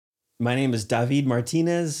My name is David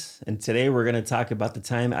Martinez, and today we're going to talk about the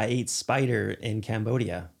time I ate spider in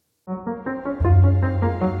Cambodia.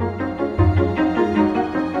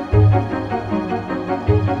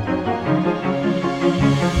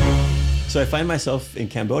 So I find myself in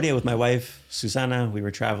Cambodia with my wife, Susanna. We were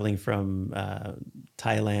traveling from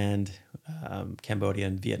Thailand, Cambodia,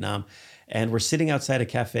 and Vietnam. And we're sitting outside a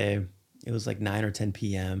cafe. It was like 9 or 10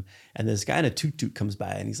 p.m. And this guy in a tuk-tuk comes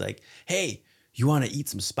by and he's like, "Hey, you want to eat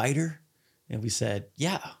some spider?" And we said,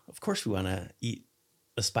 "Yeah, of course we want to eat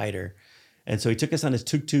a spider." And so he took us on his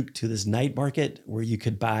tuk-tuk to this night market where you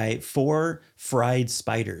could buy 4 fried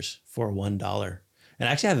spiders for $1. And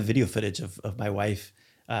I actually have a video footage of my wife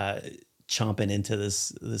chomping into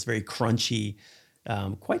this very crunchy,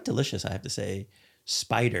 quite delicious, I have to say,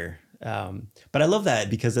 spider. But I love that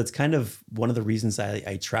because that's kind of one of the reasons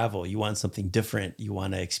I travel. You want something different. You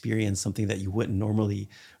want to experience something that you wouldn't normally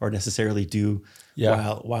or necessarily do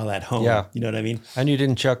while at home. Yeah. You know what I mean? And you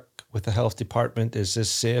didn't check with the health department, is this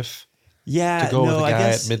safe Yeah, to go with no, the I guy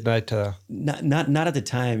guess at midnight to... not at the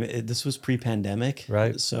time. This was pre-pandemic,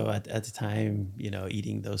 Right. So at the time,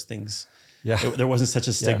 eating those things, Yeah. there wasn't such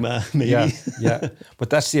a stigma, maybe. Yeah, yeah. But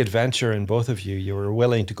that's the adventure in both of you. You were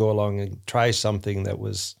willing to go along and try something that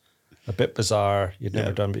was a bit bizarre, you'd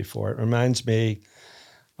never done before. It reminds me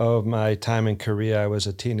of my time in Korea. I was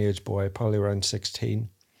a teenage boy, probably around 16.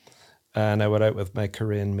 And I went out with my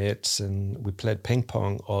Korean mates and we played ping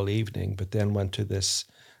pong all evening, but then went to this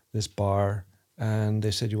bar and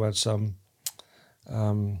they said, "You want some,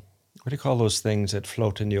 what do you call those things that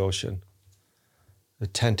float in the ocean? The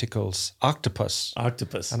tentacles, octopus."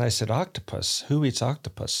 Octopus. And I said, "Octopus? Who eats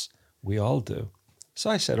octopus?" "We all do." So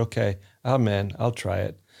I said, "Okay, amen, I'll try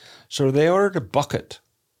it." So they ordered a bucket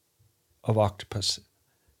of octopus,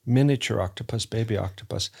 miniature octopus, baby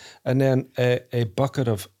octopus, and then a bucket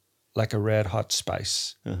of like a red hot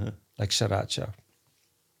spice, like sriracha.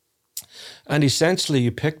 And essentially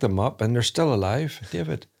you pick them up and they're still alive,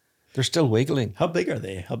 David. They're still wiggling. How big are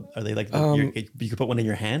they? How are they? Like you could put one in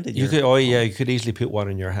your hand. And You could easily put one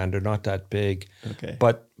in your hand. They're not that big. Okay.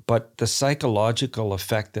 But the psychological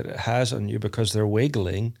effect that it has on you because they're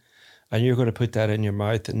wiggling, and you're going to put that in your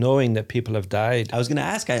mouth, knowing that people have died. I was going to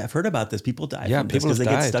ask. I've heard about this. People die. Yeah, from this people have because they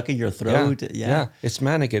get died. stuck in your throat. Yeah, it's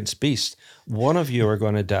man against beast. One of you are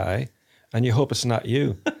going to die, and you hope it's not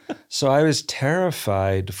you. So I was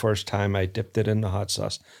terrified the first time I dipped it in the hot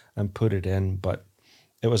sauce and put it in, but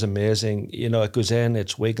it was amazing. It goes in,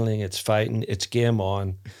 it's wiggling, it's fighting, it's game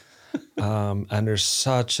on. And there's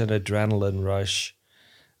such an adrenaline rush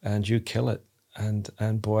and you kill it.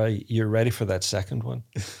 And boy, you're ready for that second one.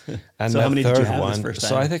 And So how many did you third have this one. first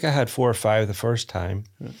So time? I think I had 4 or 5 the first time.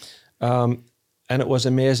 And it was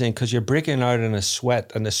amazing because you're breaking out in a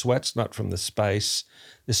sweat, and the sweat's not from the spice.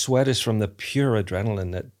 The sweat is from the pure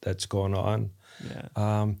adrenaline that's going on.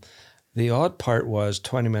 Yeah. The odd part was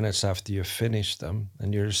 20 minutes after you finish them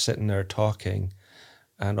and you're sitting there talking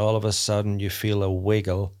and all of a sudden you feel a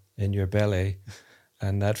wiggle in your belly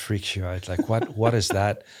and that freaks you out. Like, what is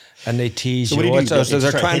that? And they tease So what you. do you do? So they're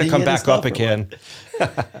Start trying to hitting come it and back up stuff, or again.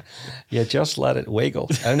 You just let it wiggle.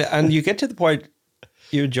 And you get to the point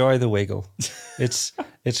you enjoy the wiggle. It's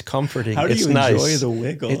comforting. How do it's you nice. enjoy the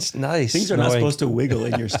wiggle? It's nice. Things are not knowing- supposed to wiggle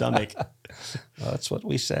in your stomach. Well, that's what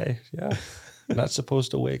we say. Yeah. Not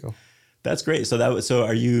supposed to wiggle. That's great. So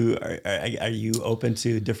are you open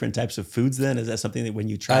to different types of foods then? Is that something that when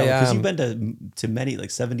you travel, because you've been to many,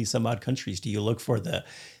 like 70 some odd countries, do you look for the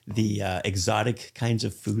exotic kinds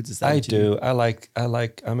of foods? Is that I what you do.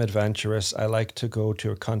 I'm adventurous. I like to go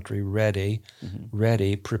to a country ready,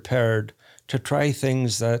 prepared to try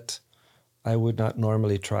things that I would not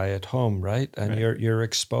normally try at home, right? And you're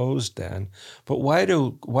exposed then. But why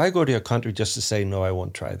go to a country just to say, no, I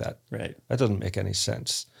won't try that? Right. That doesn't make any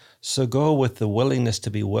sense. So go with the willingness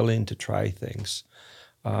to be willing to try things.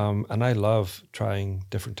 And I love trying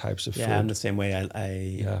different types of food. Yeah, I'm the same way.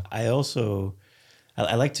 I also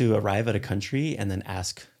like to arrive at a country and then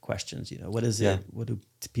ask questions. What is it? What do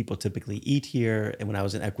people typically eat here? And when I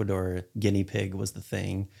was in Ecuador, guinea pig was the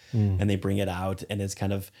thing, and they bring it out and it's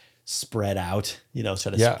kind of spread out.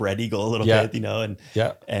 Sort of spread eagle a little bit.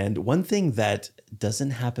 And one thing that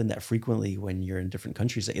doesn't happen that frequently when you're in different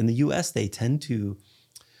countries, in the U.S., they tend to.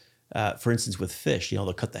 For instance, with fish,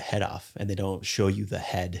 they'll cut the head off and they don't show you the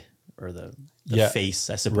head or the face,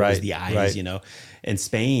 I suppose, the eyes, In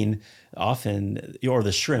Spain, often, or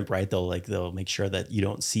the shrimp, right? They'll make sure that you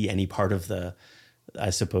don't see any part of the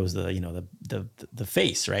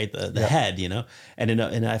face, right? The head,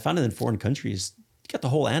 And I found it in foreign countries, got the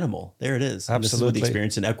whole animal. There it is. And this is what the Absolutely.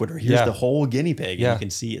 experience in Ecuador. Here's the whole guinea pig. Yeah. And you can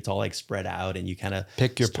see it's all like spread out and you kind of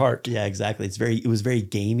Pick your part. Yeah, exactly. It was very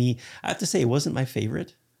gamey. I have to say it wasn't my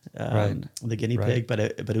favorite, Right. the guinea pig, but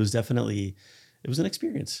it was definitely, it was an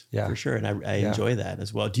experience for sure. And I enjoy that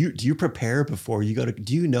as well. Do you prepare before you go to,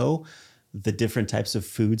 do you know the different types of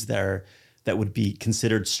foods that would be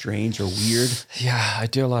considered strange or weird? Yeah, I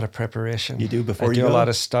do a lot of preparation. You do before I you do go? a lot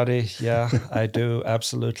of study. Yeah, I do,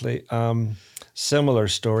 absolutely. Similar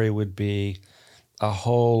story would be a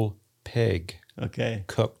whole pig Okay.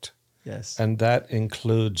 cooked. Yes. And that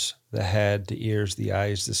includes the head, the ears, the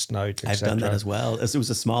eyes, the snout, etc. I've done that as well. It was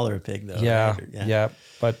a smaller pig though. Yeah, right? yeah.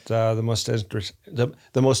 But the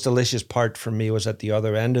most delicious part for me was at the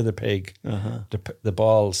other end of the pig, the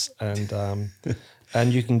balls,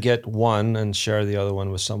 and you can get one and share the other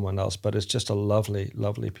one with someone else. But it's just a lovely,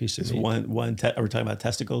 lovely piece of It's meat. are we talking about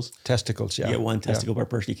testicles? Testicles, yeah. You get one testicle per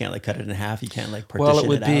person. You can't like cut it in half. You can't like partition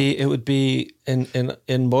Well, it out. would be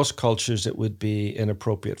in most cultures it would be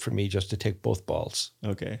inappropriate for me just to take both balls.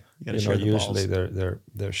 Okay, you got to You share know, the usually balls.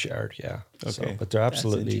 they're shared, yeah. Okay. So, but they're That's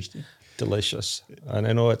absolutely interesting. delicious. And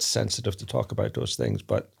I know it's sensitive to talk about those things,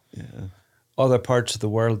 but Yeah. other parts of the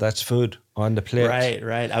world, that's food on the plate.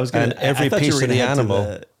 Right. I was gonna. And every I thought you piece were of gonna the head to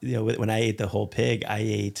animal. when I ate the whole pig, I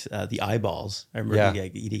ate the eyeballs. I remember Yeah.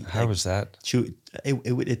 eating. How was that?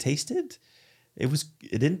 It tasted. It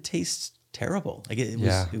didn't taste terrible. Like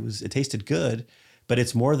it tasted good, but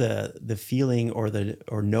it's more the feeling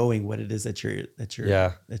or knowing what it is that you're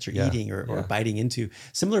eating or biting into.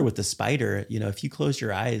 Similar with the spider, you know, if you close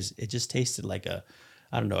your eyes, it just tasted like a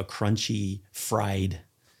crunchy fried.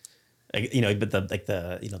 Like, you know, but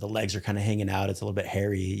the legs are kind of hanging out. It's a little bit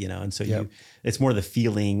hairy, you know, and so it's more the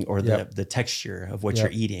feeling or the texture of what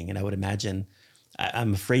you're eating. And I would imagine,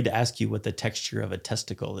 I'm afraid to ask you what the texture of a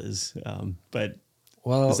testicle is, but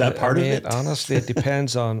Well, is that part of it? Honestly, it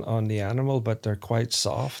depends on the animal, but they're quite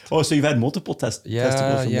soft. Oh, so you've had multiple testicles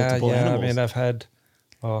from multiple animals. I mean, I've had,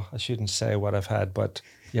 I shouldn't say what I've had, but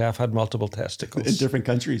yeah, I've had multiple testicles. In different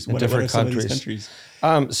countries. In What different are some of countries. these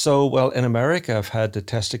countries? Well, in America, I've had the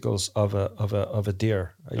testicles of a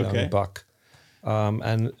deer, a young buck,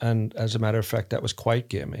 and as a matter of fact, that was quite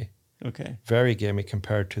gamey, Okay. very gamey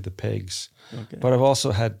compared to the pigs. Okay. But I've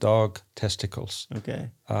also had dog testicles, Okay.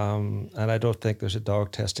 and I don't think there's a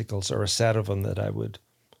dog testicles or a set of them that I would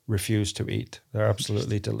refuse to eat. They're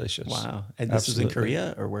absolutely delicious. Wow. And this was in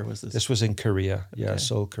Korea, or where was this? This was in Korea. Yeah,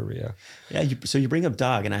 Seoul, Korea. Yeah. So you bring up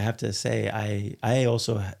dog, and I have to say, I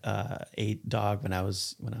also ate dog when I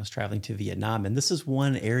was traveling to Vietnam, and this is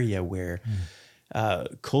one area where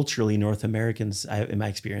culturally North Americans, in my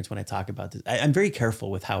experience, when I talk about this, I'm very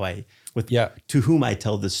careful with to whom I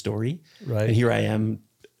tell this story. Right. And here I am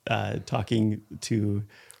talking to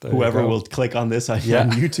whoever will click on this on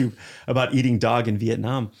YouTube about eating dog in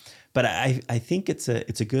Vietnam. But I think it's a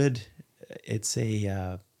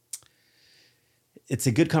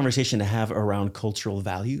good conversation to have around cultural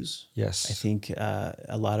values. Yes. I think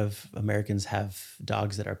a lot of Americans have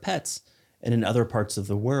dogs that are pets, and in other parts of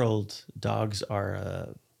the world, dogs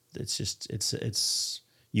are. It's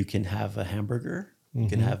you can have a hamburger, you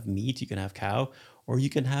can have meat, you can have cow, or you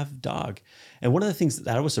can have dog. And one of the things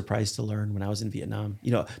that I was surprised to learn when I was in Vietnam,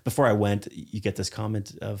 you know, before I went, you get this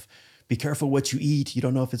comment of, be careful what you eat. You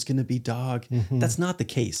don't know if it's going to be dog. That's not the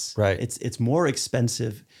case. Right. It's more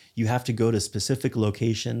expensive. You have to go to specific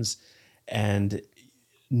locations, and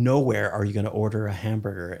nowhere are you going to order a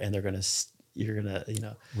hamburger and you're going to, you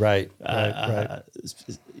know, Right.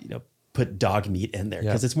 you know, put dog meat in there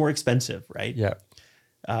because it's more expensive, right? Yeah.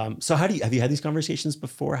 So have you had these conversations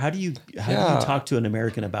before? How do you talk to an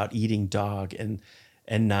American about eating dog and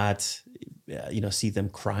not, you know, see them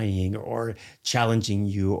crying or challenging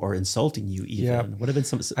you or insulting you even? Yeah. What have been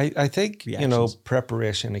some? I think, you know, reactions?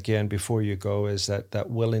 preparation again before you go is that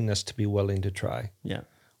willingness to be willing to try. Yeah.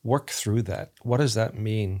 Work through that. What does that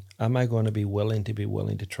mean? Am I going to be willing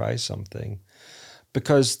to try something?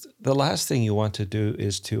 Because the last thing you want to do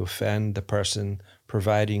is to offend the person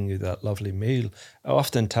providing you that lovely meal.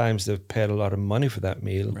 Oftentimes they've paid a lot of money for that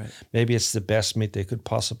meal. Right. Maybe it's the best meat they could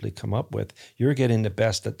possibly come up with. You're getting the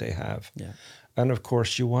best that they have. Yeah. And of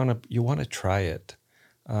course you want to try it.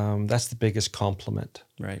 That's the biggest compliment.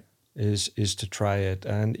 Right. Is to try it.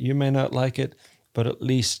 And you may not like it, but at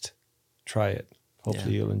least try it.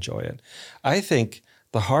 Hopefully you'll enjoy it. I think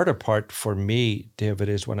the harder part for me, David,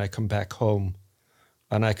 is when I come back home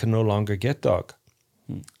and I can no longer get dog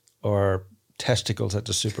or testicles at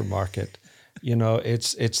the supermarket. You know,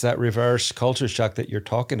 it's that reverse culture shock that you're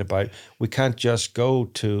talking about. We can't just go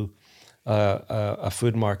to a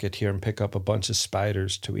food market here and pick up a bunch of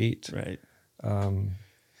spiders to eat. Right.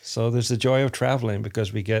 So there's the joy of traveling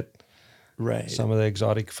because we get Right. some of the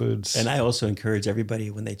exotic foods. And I also encourage everybody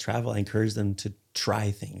when they travel, I encourage them to try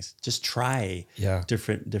things. Just try Yeah.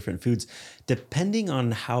 different foods. Depending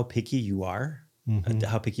on how picky you are,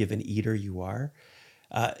 how picky of an eater you are,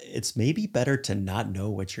 it's maybe better to not know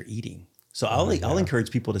what you're eating. So I'll encourage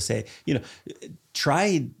people to say,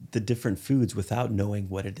 try the different foods without knowing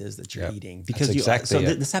what it is that you're eating. Because That's exactly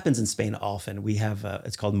it. This happens in Spain often. We have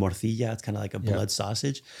it's called morcilla. It's kind of like a blood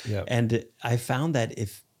sausage. Yeah. And I found that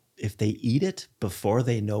if they eat it before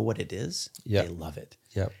they know what it is, Yeah. they love it.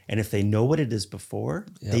 Yeah. And if they know what it is before,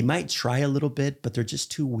 they might try a little bit, but they're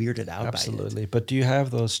just too weirded out by it. Absolutely. But do you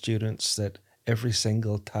have those students that every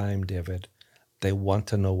single time, David, they want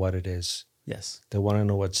to know what it is? Yes. They want to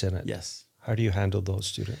know what's in it. Yes. How do you handle those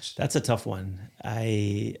students? That's a tough one.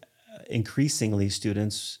 Increasingly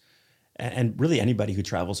students, and really anybody who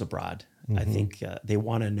travels abroad, I think they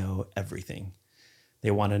want to know everything. They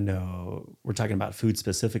want to know, we're talking about food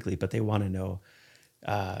specifically, but they want to know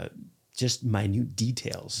just minute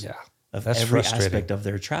details of That's every frustrating. aspect of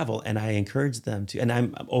their travel. And I encourage them to, and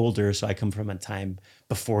I'm older, so I come from a time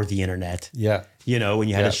before the internet. Yeah. When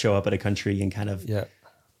you had to show up at a country and kind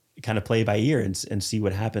of play by ear and see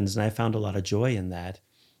what happens. And I found a lot of joy in that.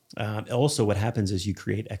 Also, what happens is you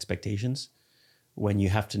create expectations when you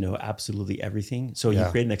have to know absolutely everything. So you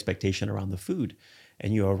create an expectation around the food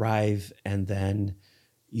and you arrive and then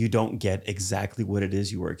you don't get exactly what it is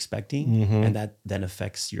you were expecting. And that then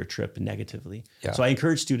affects your trip negatively. Yeah. So I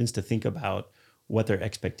encourage students to think about what their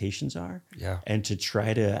expectations are and to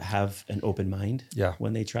try to have an open mind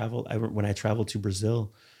when they travel. When I traveled to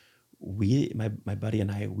Brazil, my buddy and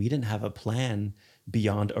I, we didn't have a plan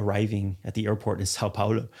beyond arriving at the airport in Sao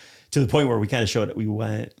Paulo, to the point where we kind of showed it.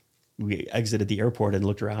 We exited the airport and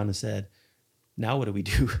looked around and said, now what do we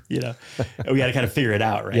do? And we had to kind of figure it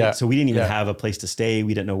out. Right. Yeah. So we didn't even have a place to stay.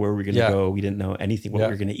 We didn't know where we were going to go. We didn't know anything, what we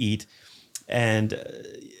were going to eat. And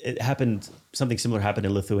something similar happened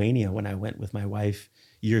in Lithuania when I went with my wife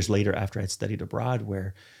years later after I'd studied abroad,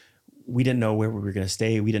 where we didn't know where we were going to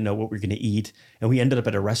stay. We didn't know what we were going to eat. And we ended up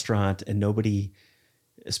at a restaurant and nobody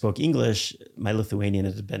spoke English. My Lithuanian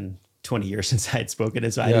had been 20 years since I had spoken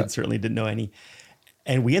it, so I certainly didn't know any.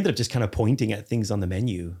 And we ended up just kind of pointing at things on the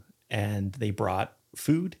menu, and they brought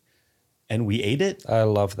food and we ate it. I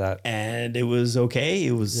love that. And it was okay.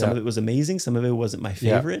 Some of it was amazing. Some of it wasn't my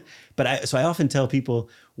favorite. But I often tell people,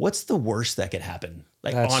 what's the worst that could happen?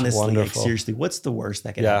 Like, That's honestly, wonderful. seriously, what's the worst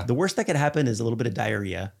that could happen? The worst that could happen is a little bit of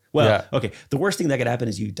diarrhea. Well, okay. The worst thing that could happen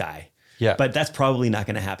is you die. Yeah. But that's probably not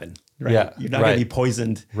going to happen. Right? Yeah. You're not going to be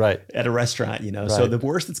poisoned Right. at a restaurant, So the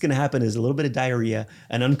worst that's going to happen is a little bit of diarrhea,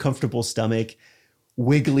 an uncomfortable stomach,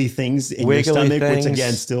 wiggly things in your stomach, which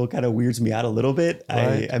again still kind of weirds me out a little bit.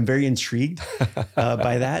 Right. I'm very intrigued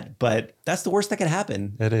by that, but that's the worst that could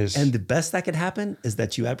happen. It is. And the best that could happen is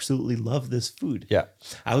that you absolutely love this food. Yeah.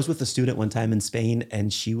 I was with a student one time in Spain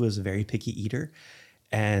and she was a very picky eater.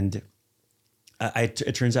 And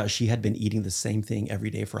it turns out she had been eating the same thing every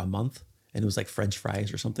day for a month. And it was like French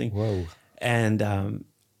fries or something. Whoa.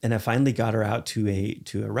 And I finally got her out to a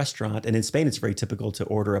restaurant. And in Spain, it's very typical to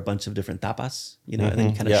order a bunch of different tapas, and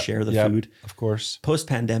then kind of share the food. Of course.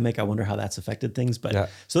 Post-pandemic, I wonder how that's affected things. But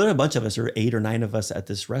so there are a bunch of us, or 8 or 9 of us at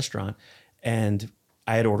this restaurant. And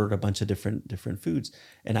I had ordered a bunch of different foods.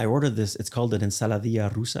 And I ordered this, it's called an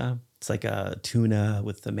ensaladilla rusa. It's like a tuna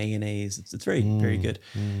with the mayonnaise. It's very, very good.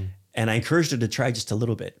 And I encouraged her to try just a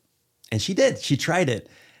little bit. And she did. She tried it.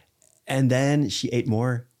 And then she ate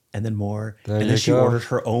more. And then more. And then she ordered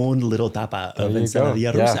her own little tapa of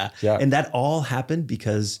ensaladilla rusa. Yeah. And that all happened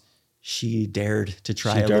because she dared to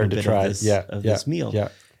try a little bit of this meal. Yeah.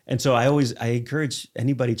 And so I encourage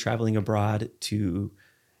anybody traveling abroad to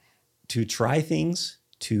try things,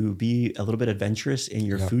 to be a little bit adventurous in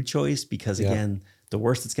your food choice, because again, the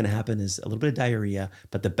worst that's going to happen is a little bit of diarrhea,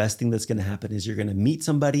 but the best thing that's going to happen is you're going to meet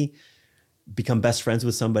somebody, become best friends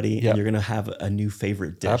with somebody, and you're going to have a new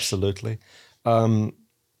favorite dish. Absolutely.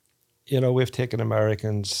 We've taken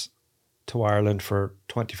Americans to Ireland for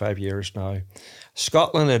 25 years now.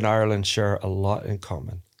 Scotland and Ireland share a lot in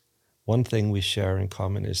common. One thing we share in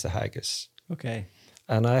common is the haggis. Okay.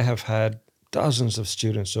 And I have had dozens of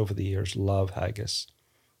students over the years love haggis.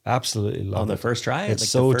 Absolutely love it. On the first try? It's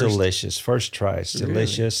so delicious. First try. It's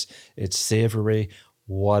delicious. It's savory.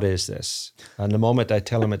 What is this? And the moment I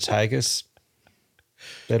tell them it's haggis,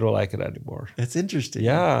 they don't like it anymore. That's interesting.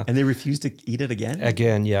 Yeah. And they refuse to eat it again?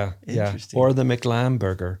 Again, yeah. Interesting. Or the McLam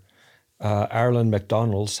burger. Ireland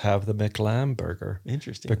McDonald's have the McLam burger.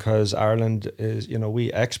 Interesting. Because Ireland is,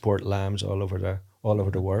 we export lambs all over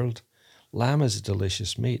the world. Lamb is a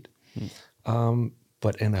delicious meat.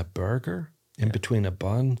 But in a burger, in between a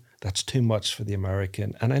bun, that's too much for the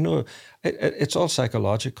American. And I know it's all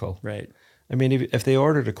psychological. Right. I mean, if they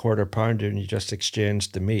ordered a quarter pounder and you just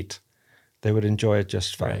exchanged the meat, they would enjoy it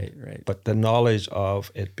just fine. Right, right. But the knowledge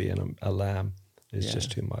of it being a lamb is Yeah.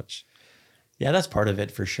 just too much. Yeah, that's part of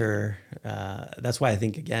it for sure. That's why I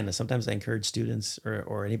think, again, sometimes I encourage students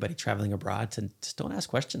or anybody traveling abroad to just don't ask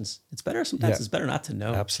questions. It's better sometimes. Yeah. It's better not to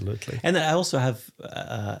know. Absolutely. And then I also have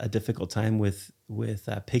a difficult time with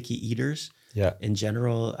picky eaters. Yeah. In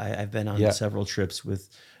general, I've been on Yeah. several trips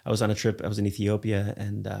I was on a trip, I was in Ethiopia,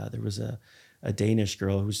 and there was a Danish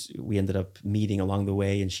girl we ended up meeting along the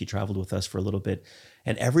way, and she traveled with us for a little bit.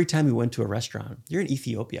 And every time we went to a restaurant, you're in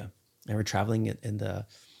Ethiopia, and we're traveling in the,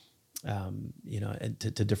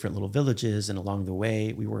 to different little villages, and along the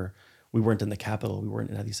way, we weren't in the capital, we weren't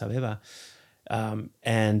in Addis Ababa,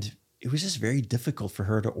 and it was just very difficult for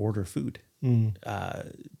her to order food.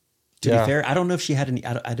 To be fair, I don't know if she had any.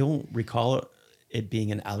 I don't recall it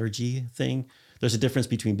being an allergy thing. There's a difference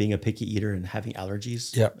between being a picky eater and having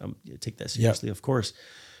allergies. Yeah. Take that seriously, of course.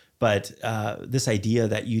 But this idea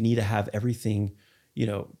that you need to have everything,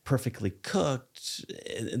 perfectly cooked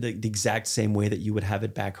in the exact same way that you would have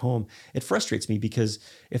it back home, it frustrates me, because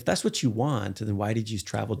if that's what you want, then why did you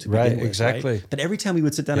travel to begin with? Exactly. Right? But every time we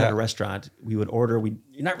would sit down at a restaurant, we would order.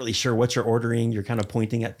 You're not really sure what you're ordering. You're kind of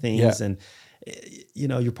pointing at things and.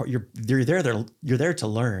 You're there to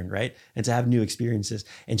learn, right? And to have new experiences.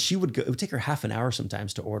 And she would go, it would take her half an hour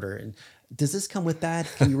sometimes to order. And does this come with that?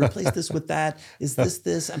 Can you replace this with that? Is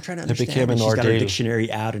this? I'm trying to understand. It became an She's ordeal. got her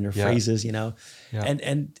dictionary out and her phrases, Yeah.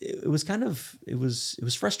 And it was it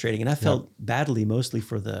was frustrating. And I felt badly mostly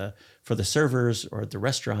for the servers or the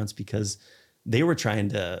restaurants, because they were trying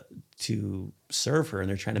to serve her, and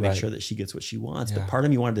they're trying to make sure that she gets what she wants. But part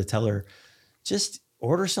of me wanted to tell her, just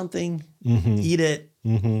order something, eat it,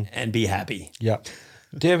 and be happy. Yeah.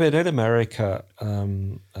 David, in America,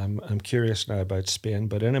 I'm curious now about Spain,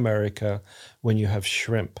 but in America, when you have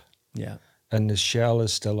shrimp and the shell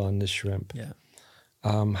is still on the shrimp,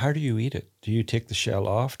 how do you eat it? Do you take the shell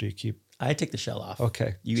off? Do you keep... I take the shell off.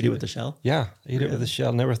 Okay. You eat it with the shell? Yeah, eat it with the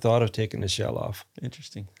shell. Never thought of taking the shell off.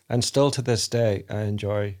 Interesting. And still to this day, I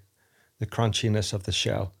enjoy the crunchiness of the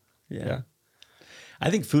shell. Yeah. I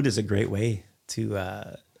think food is a great way to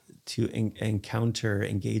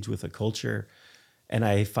engage with a culture, and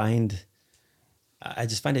I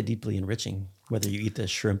just find it deeply enriching, whether you eat the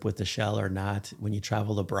shrimp with the shell or not. When you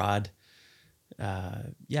travel abroad,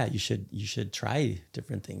 you should try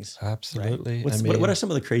different things. Absolutely. Right? What are some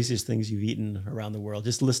of the craziest things you've eaten around the world?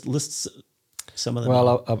 Just list some of them.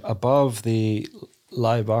 Well, above the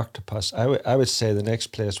live octopus, I would say the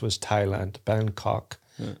next place was Thailand, Bangkok.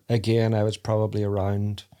 Again, I was probably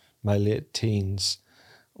around my late teens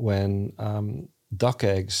when duck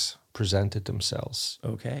eggs presented themselves.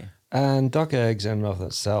 Okay. And duck eggs in and of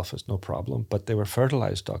itself is no problem, but they were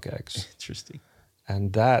fertilized duck eggs. Interesting.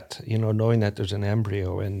 And that, knowing that there's an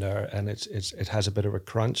embryo in there and it has a bit of a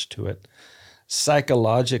crunch to it,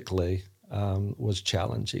 psychologically was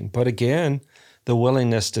challenging. But again, the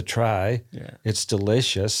willingness to try, it's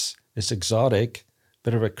delicious, it's exotic,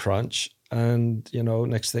 bit of a crunch. And,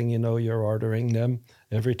 next thing you know, you're ordering them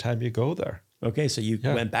every time you go there. Okay, so you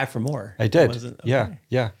went back for more. I did. Okay.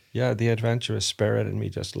 Yeah. The adventurous spirit in me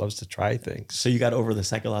just loves to try things. So you got over the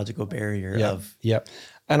psychological barrier of... Yeah.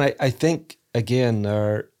 And I think, again,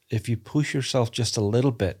 if you push yourself just a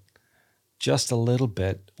little bit,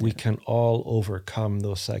 we can all overcome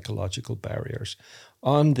those psychological barriers.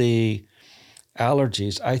 On the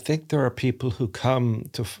allergies, I think there are people who come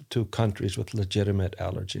to countries with legitimate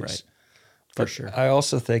allergies. Right. For sure. I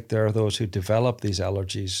also think there are those who develop these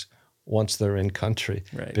allergies once they're in country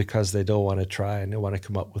because they don't want to try and they want to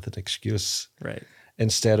come up with an excuse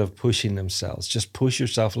instead of pushing themselves. Just push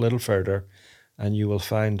yourself a little further and you will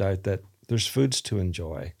find out that there's foods to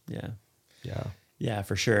enjoy. Yeah,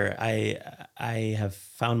 for sure. I have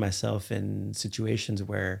found myself in situations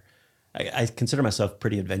where I consider myself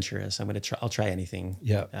pretty adventurous. I'll try anything.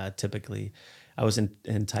 Typically, I was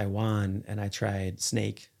in Taiwan and I tried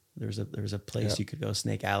snake. There's a place you could go,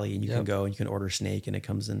 Snake Alley, and you can go and you can order snake, and it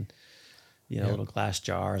comes in a little glass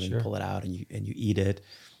jar, and you pull it out and you eat it.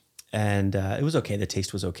 And it was okay. The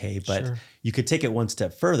taste was okay, but you could take it one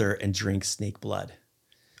step further and drink snake blood.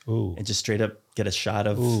 Ooh. And just straight up get a shot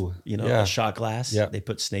of a shot glass. They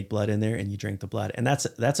put snake blood in there and you drink the blood. And that's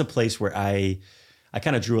a place where I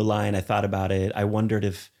kind of drew a line. I thought about it. I wondered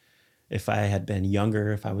if I had been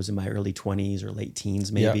younger, if I was in my early 20s or late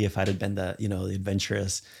teens, maybe if I'd have been the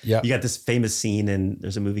adventurous. You got this famous scene, and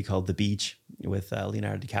there's a movie called The Beach with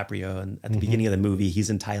Leonardo DiCaprio, and at the beginning of the movie, he's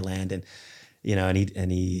in Thailand, and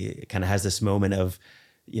he kind of has this moment of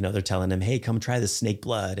they're telling him, hey, come try the snake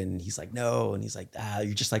blood. And he's like, no. And he's like,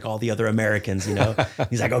 you're just like all the other Americans,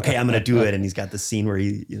 He's like, okay, I'm going to do it. And he's got the scene where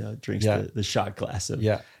he, drinks the shot glass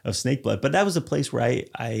of snake blood. But that was a place where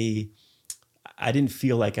I didn't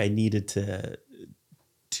feel like I needed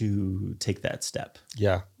to take that step.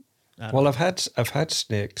 Yeah. Well, I've had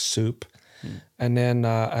snake soup. And then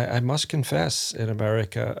I must confess, in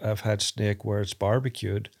America, I've had snake where it's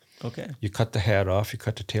barbecued. Okay. You cut the head off, you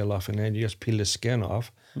cut the tail off, and then you just peel the skin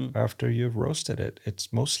off after you've roasted it.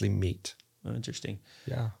 It's mostly meat. Oh, interesting.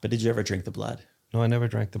 Yeah. But did you ever drink the blood? No, I never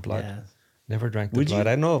drank the blood. Yeah. Never drank the Would blood.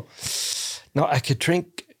 you? I know. No, I could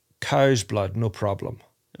drink cow's blood, no problem.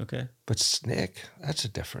 Okay. But snake, that's a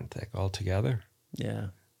different thing altogether. Yeah.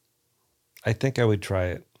 I think I would try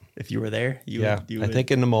it. If you were there, you I would.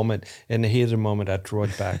 think in the heat of the moment, I'd throw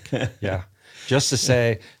it back. Yeah. Just to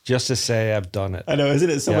say I've done it. I know, isn't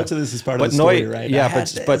it? So much of this is part of the story, right? Yeah,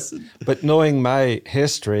 but knowing my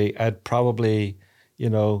history, I'd probably,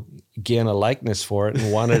 gain a likeness for it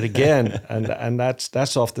and want it again. and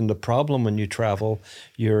that's often the problem when you travel.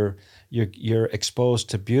 You're exposed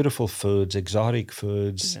to beautiful foods, exotic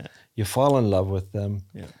foods. Yeah. You fall in love with them.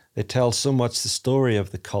 Yeah. They tell so much the story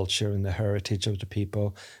of the culture and the heritage of the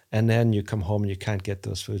people, and then you come home and you can't get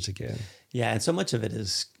those foods again. Yeah, and so much of it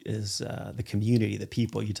is the community, the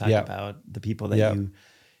people you talk about, the people that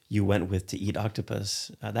you went with to eat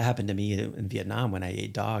octopus. That happened to me in Vietnam when I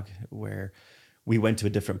ate dog, where we went to a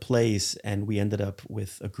different place and we ended up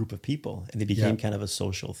with a group of people, and it became kind of a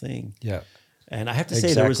social thing. Yeah, and I have to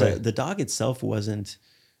say, the dog itself wasn't,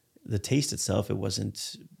 the taste itself, it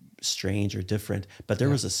wasn't strange or different, but there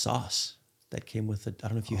was a sauce that came with it. I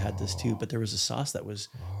don't know if you had this too, but there was a sauce that was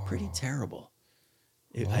pretty terrible.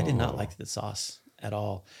 I did not like the sauce at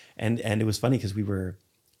all. And it was funny because you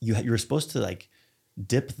were supposed to like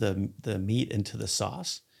dip the meat into the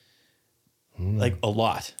sauce like a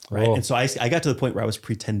lot, right? And so I got to the point where I was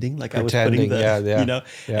pretending like I was putting the,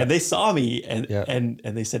 and they saw me and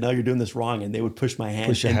they said, no, you're doing this wrong. And they would push my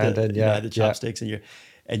hand into the chopsticks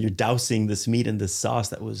and you're dousing this meat in this sauce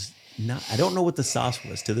that was not, I don't know what the sauce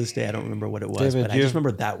was. To this day, I don't remember what it was, David, but I just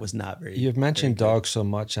remember that was not very. You've mentioned dogs so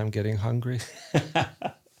much, I'm getting hungry.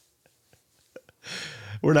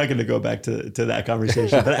 We're not going to go back to that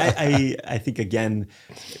conversation, but I think, again,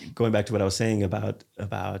 going back to what I was saying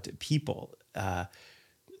about people,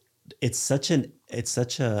 it's such an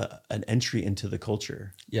entry into the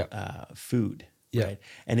culture. Food. Yeah. Right.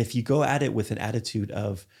 And if you go at it with an attitude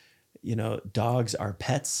of, dogs are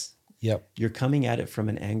pets. Yep. You're coming at it from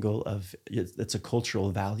an angle of it's a cultural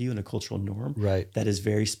value and a cultural norm that is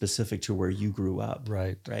very specific to where you grew up.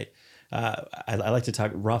 Right. I like to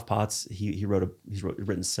talk. Rolf Potts, he's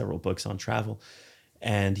written several books on travel,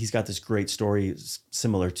 and he's got this great story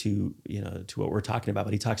similar to what we're talking about.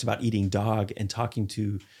 But he talks about eating dog and talking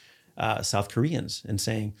to South Koreans and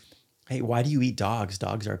saying, "Hey, why do you eat dogs?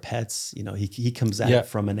 Dogs are pets." He comes at it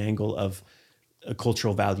from an angle of a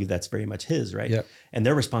cultural value that's very much his, right? Yep. And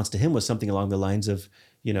their response to him was something along the lines of,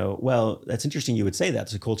 well, that's interesting you would say that.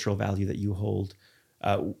 It's a cultural value that you hold.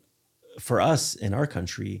 For us in our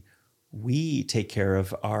country, we take care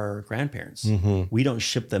of our grandparents. Mm-hmm. We don't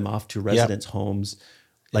ship them off to residence homes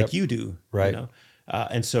like you do. Right.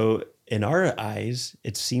 And so in our eyes,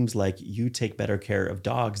 it seems like you take better care of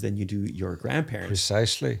dogs than you do your grandparents.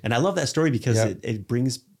 Precisely. And I love that story because it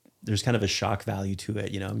brings, there's kind of a shock value to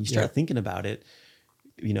it. When you start thinking about it,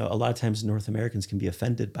 a lot of times North Americans can be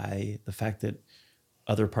offended by the fact that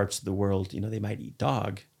other parts of the world, they might eat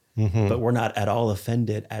dog, but we're not at all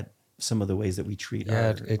offended at some of the ways that we treat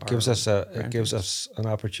it gives us an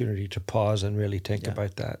opportunity to pause and really think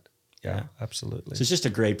about that. Yeah, absolutely. So it's just a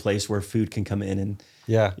great place where food can come in and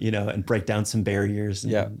and break down some barriers.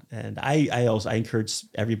 And I encourage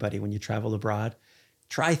everybody, when you travel abroad,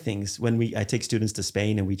 try things. I take students to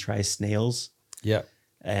Spain and we try snails. Yeah.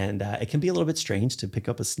 And it can be a little bit strange to pick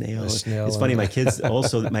up a snail. It's funny, my kids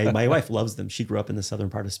also, my wife loves them. She grew up in the southern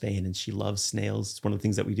part of Spain and she loves snails. It's one of the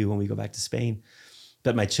things that we do when we go back to Spain.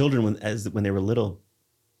 But my children, when they were little,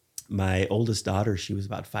 my oldest daughter, she was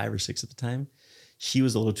about 5 or 6 at the time. She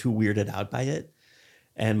was a little too weirded out by it.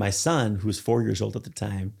 And my son, who was 4 years old at the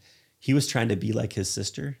time, he was trying to be like his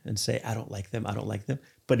sister and say, I don't like them.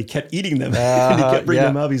 But he kept eating them. And he kept bringing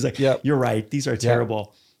them up. He's like, you're right. These are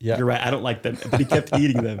terrible. You're right. I don't like them. But he kept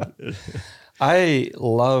eating them. I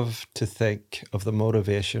love to think of the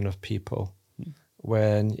motivation of people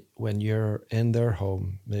when you're in their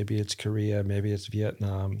home. Maybe it's Korea, maybe it's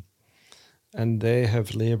Vietnam, and they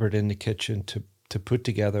have labored in the kitchen to put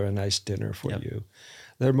together a nice dinner for you.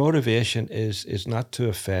 Their motivation is not to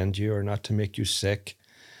offend you or not to make you sick,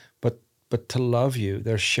 but to love you.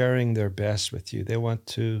 They're sharing their best with you. They want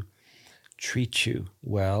to treat you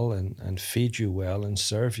well and feed you well and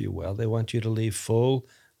serve you well. They want you to leave full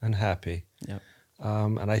and happy. Yeah.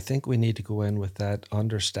 And I think we need to go in with that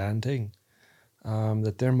understanding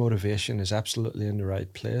that their motivation is absolutely in the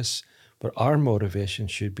right place, but our motivation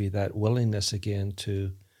should be that willingness again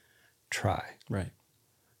to try Right.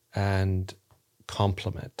 and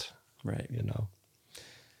compliment. Right. You know,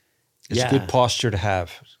 it's a good posture to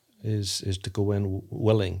have. Is to go in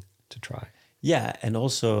willing to try. Yeah, and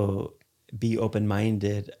also be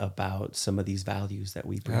open-minded about some of these values that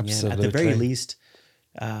we bring in. At the very least,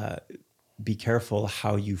 be careful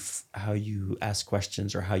how you ask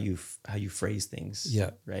questions or how you phrase things.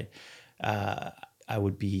 Yeah. Right. I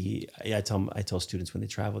tell students when they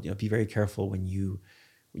travel, be very careful when you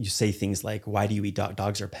say things like, "Why do you eat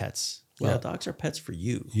dogs are pets?" Well, dogs are pets for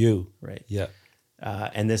you. Right. Yeah.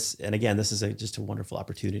 And again, this is just a wonderful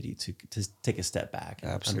opportunity to take a step back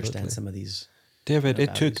and understand some of these. David,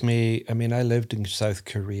 it took me. I mean, I lived in South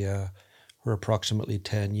Korea for approximately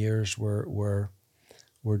 10 years, where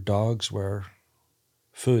dogs were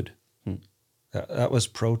food. That was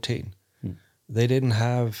protein. They didn't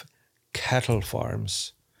have cattle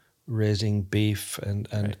farms raising beef,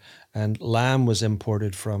 and lamb was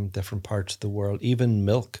imported from different parts of the world. Even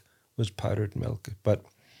milk was powdered milk, but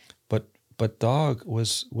dog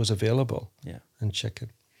was available. Yeah. And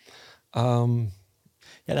chicken.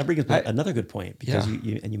 Yeah, that brings up another good point, because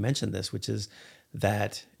you mentioned this, which is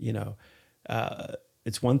that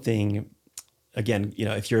it's one thing. Again,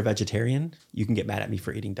 if you're a vegetarian, you can get mad at me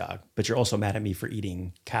for eating dog, but you're also mad at me for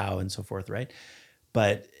eating cow and so forth, right?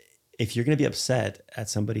 But if you're going to be upset at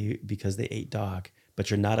somebody because they ate dog, but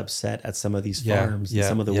you're not upset at some of these farms and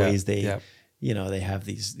some of the ways they, they have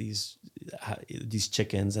these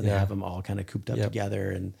chickens and they have them all kind of cooped up together,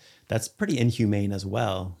 and that's pretty inhumane as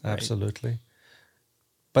well. Right? Absolutely.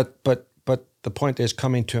 But the point is,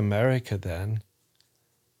 coming to America then,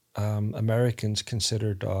 Americans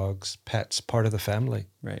consider dogs pets, part of the family.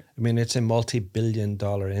 Right. I mean, it's a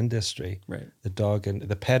multi-billion-dollar industry. Right. The dog and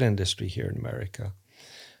the pet industry here in America,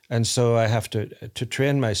 and so I have to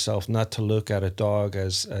train myself not to look at a dog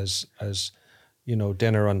as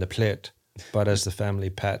dinner on the plate, but as the family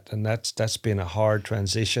pet, and that's been a hard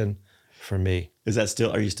transition for me. Is that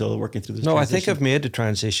still? Are you still working through this? No, transition? I think I've made the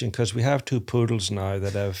transition, because we have 2 poodles now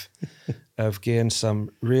that I've gained some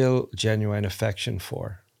real genuine affection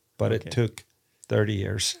for. But it took 30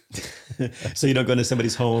 years. So you don't go into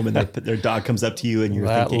somebody's home and their dog comes up to you and you're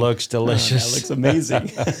thinking, that looks delicious. That looks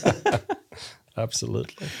amazing.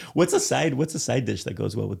 Absolutely. What's a side dish that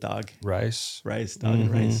goes well with dog? Rice. Dog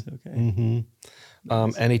and rice. Okay.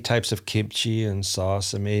 Nice. Any types of kimchi and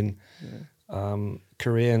sauce. I mean,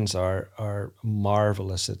 Koreans are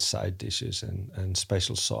marvelous at side dishes and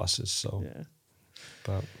special sauces. So,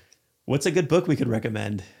 but what's a good book we could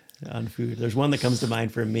recommend on food? There's one that comes to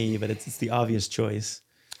mind for me, but it's the obvious choice.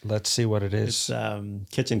 Let's see what it is.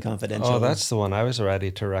 It's Kitchen Confidential. Oh, that's the one I was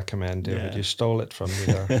ready to recommend, David. You stole it from me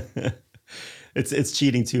there. It's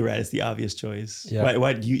cheating too, right? It's the obvious choice. Yeah.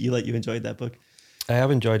 Why you enjoyed that book? I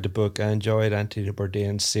have enjoyed the book. I enjoyed Anthony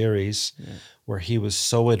Bourdain's series, where he was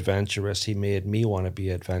so adventurous. He made me want to be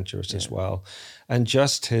adventurous as well. And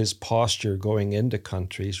just his posture going into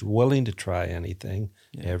countries, willing to try anything,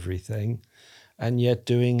 everything, and yet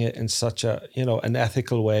doing it in such an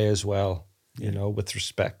ethical way as well, with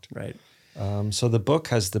respect. Right. So the book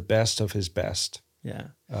has the best of his best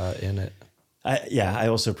in it. I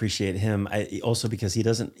also appreciate him. Also because he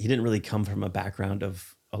didn't really come from a background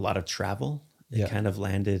of a lot of travel. It kind of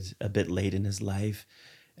landed a bit late in his life.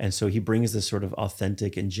 And so he brings this sort of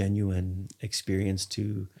authentic and genuine experience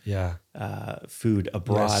to food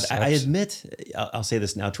abroad. Yes, I admit, I'll say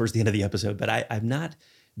this now towards the end of the episode, but I'm not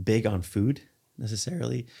big on food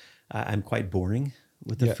necessarily. I'm quite boring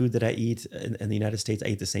with the food that I eat. In the United States, I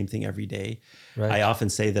eat the same thing every day. Right. I often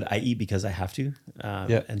say that I eat because I have to.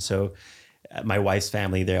 And so my wife's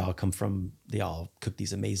family, they all cook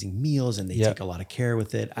these amazing meals and they take a lot of care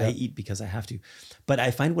with it. I eat because I have to. But I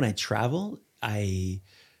find when I travel,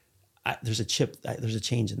 there's a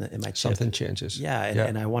change in my chip. Something changes.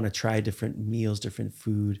 And I want to try different meals, different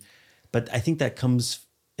food. But I think it comes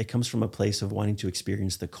from a place of wanting to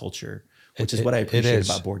experience the culture, which is what I appreciate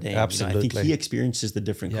about Bourdain. Absolutely. I think he experiences the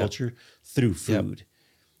different culture through food.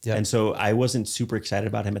 Yep. And so I wasn't super excited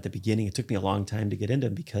about him at the beginning. It took me a long time to get into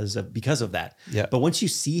him because of that. Yep. But once you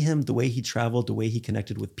see him, the way he traveled, the way he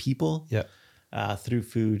connected with people through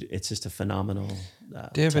food, it's just a phenomenal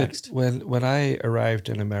David, text. When I arrived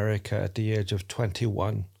in America at the age of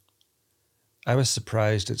 21, I was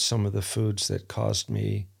surprised at some of the foods that caused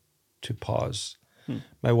me to pause.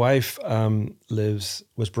 My wife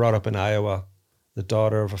was brought up in Iowa, the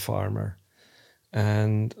daughter of a farmer.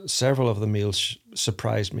 And several of the meals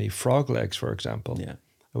surprised me. Frog legs, for example. Yeah.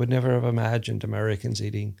 I would never have imagined Americans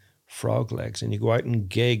eating frog legs. And you go out and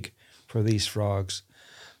gig for these frogs.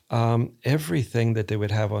 Everything that they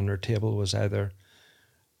would have on their table was either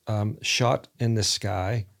shot in the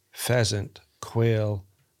sky, pheasant, quail,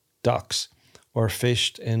 ducks, or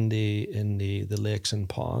fished in the lakes and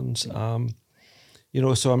ponds.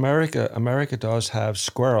 So America does have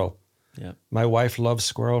squirrel. Yeah. My wife loves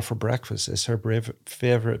squirrel for breakfast. It's her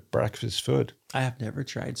favorite breakfast food. I have never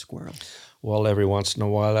tried squirrel. Well, every once in a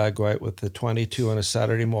while, I go out with the .22 on a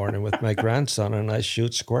Saturday morning with my grandson and I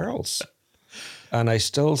shoot squirrels. And I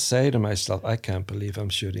still say to myself, I can't believe I'm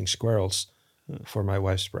shooting squirrels for my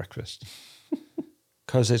wife's breakfast.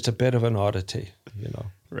 Because it's a bit of an oddity,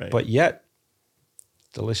 Right. But yet,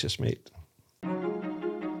 delicious meat.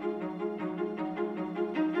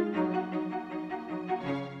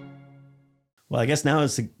 Well, I guess now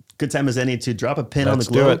is a good time as any to drop a pin on the Let's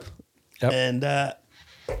do globe. it. Yep. And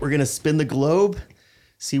we're going to spin the globe,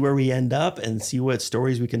 see where we end up, and see what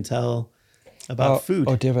stories we can tell about food.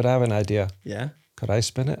 Oh, David, I have an idea. Yeah? Could I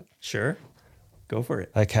spin it? Sure. Go for it.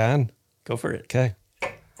 I can. Go for it. Okay.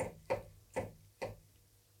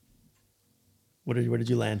 Where did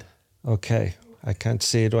you land? Okay. I can't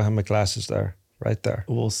see. I don't have my glasses there. Right there.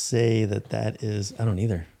 We'll say that is, I don't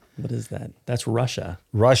either. What is that? That's Russia.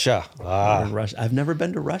 Russia. Russia. I've never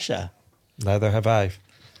been to Russia. Neither have I.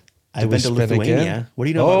 I've been to Lithuania. Again? What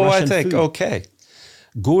do you know about Russian I think, food? okay.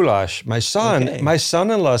 Goulash. My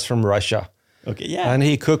son-in-law's from Russia. Okay, yeah. And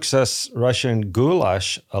he cooks us Russian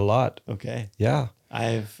goulash a lot. Okay. Yeah.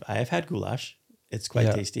 I've had goulash. It's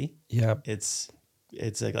quite tasty. Yeah. It's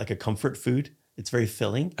like a comfort food. It's very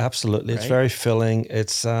filling. Absolutely. It's right? very filling.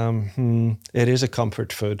 It's it is a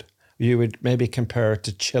comfort food. You would maybe compare it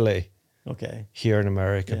to chili here in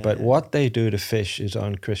America. But what they do to fish is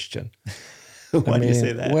unchristian. Why do you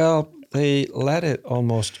say that? Well, they let it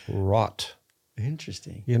almost rot.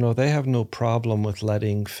 Interesting. They have no problem with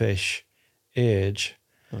letting fish age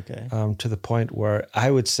to the point where I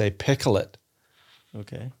would say pickle it.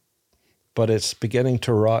 Okay. But it's beginning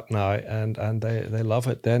to rot now, and they love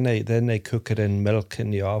it. Then they cook it in milk in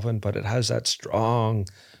the oven, but it has that strong,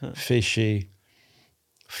 fishy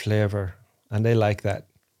flavor, and they like that.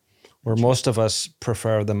 Where most of us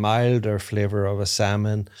prefer the milder flavor of a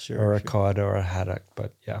salmon or a cod or a haddock.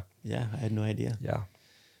 But yeah. Yeah, I had no idea. Yeah.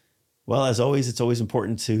 Well, as always, it's always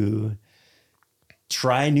important to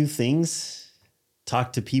try new things,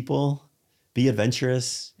 talk to people, be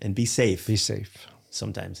adventurous, and be safe. Be safe.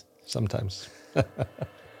 Sometimes.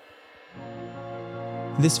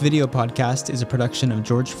 This video podcast is a production of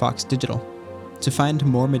George Fox Digital. To find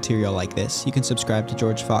more material like this, you can subscribe to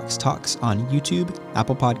George Fox Talks on YouTube,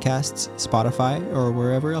 Apple Podcasts, Spotify, or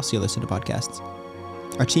wherever else you listen to podcasts.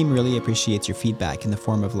 Our team really appreciates your feedback in the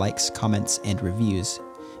form of likes, comments, and reviews,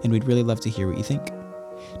 and we'd really love to hear what you think.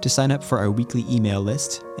 To sign up for our weekly email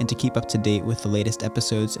list and to keep up to date with the latest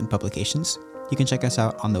episodes and publications, you can check us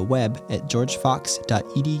out on the web at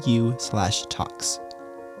georgefox.edu/talks.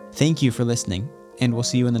 Thank you for listening, and we'll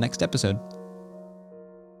see you in the next episode.